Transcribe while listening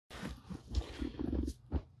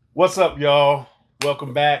What's up, y'all?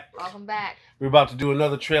 Welcome back. Welcome back. We're about to do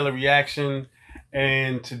another trailer reaction,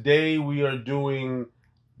 and today we are doing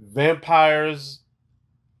Vampires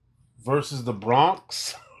versus the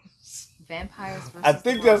Bronx. Vampires versus I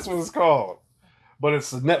think that's what it's called, but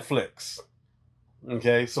it's Netflix.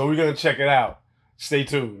 Okay, so we're gonna check it out. Stay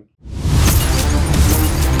tuned.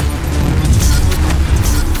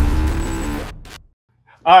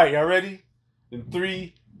 All right, y'all ready? In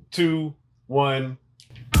 3, 2, 1.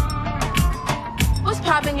 What's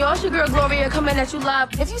poppin', y'all? It's your girl Gloria coming that you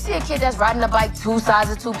love. If you see a kid that's riding a bike 2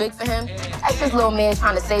 sizes too big for him, that's just little man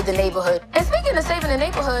trying to save the neighborhood. And speaking of saving the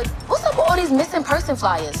neighborhood, what's up with all these missing person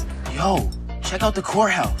flyers? Yo, check out the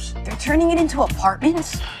courthouse. They're turning it into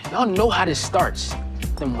apartments? Y'all know how this starts.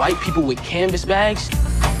 Them white people with canvas bags,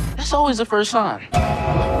 that's always the first sign.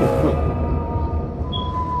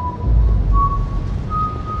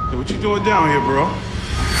 Hey, what you doing down here, bro?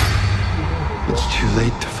 It's too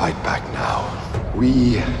late to fight back now.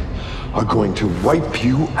 We are going to wipe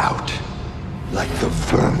you out like the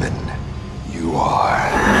vermin you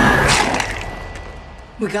are.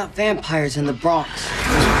 We got vampires in the Bronx.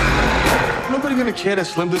 Nobody gonna care that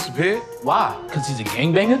Slim disappeared? Why? Because he's a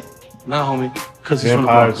gangbanger? Nah, homie. Because he's from the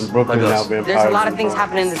Vampires Bronx. in Brooklyn Like now. us. Vampires There's a lot in of things Bronx.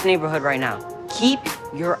 happening in this neighborhood right now. Keep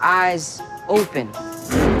your eyes open.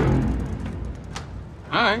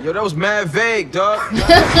 All right. Yo, that was mad vague, dog.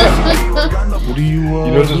 What do you, You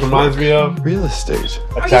know what this reminds me of? real estate?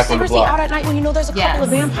 Are you Attack on the seriously out Block. at night when you know there's a couple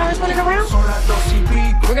of Yes. vampires running around?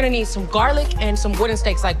 We're gonna need some garlic and some wooden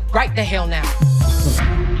stakes, like right the hell now.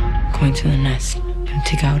 Going to the nest and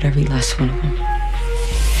take out every last one of them.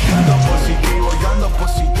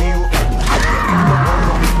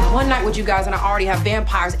 One night with you guys, and I already have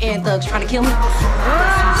vampires and thugs trying to kill me.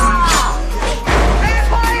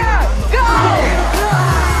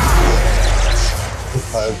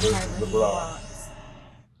 Vampires versus the Bronx.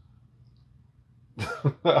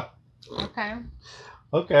 Okay.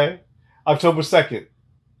 Okay. October 2nd.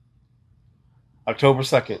 October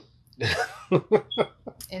 2nd.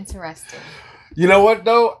 Interesting. You know what,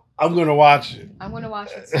 though? I'm going to watch it. I'm going to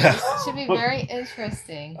watch it too. It should be very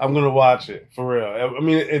interesting. I'm going to watch it, for real. I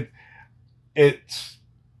mean,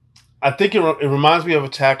 I think it reminds me of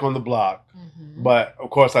Attack on the Block. Mm-hmm. But, of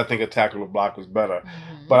course, I think Attack on the Block was better.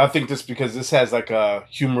 Mm-hmm. But I think this because this has like a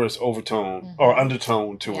humorous overtone or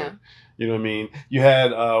undertone to it. You know what I mean? You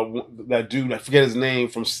had that dude, I forget his name,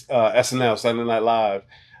 from SNL, Saturday Night Live.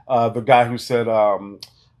 The guy who said,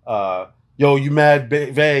 yo, you mad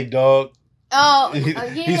vague, dog. Oh,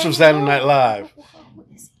 He's from Saturday Night Live.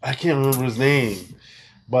 I can't remember his name.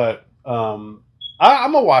 But I'm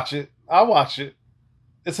going to watch it. I'll watch it.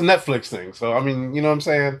 It's a Netflix thing. So, I mean, you know what I'm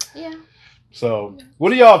saying? Yeah. So,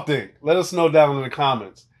 what do y'all think? Let us know down in the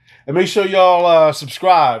comments. And make sure y'all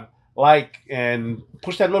subscribe, like, and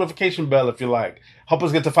push that notification bell if you like. Help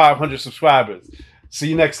us get to 500 subscribers. See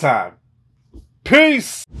you next time.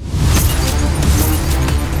 Peace!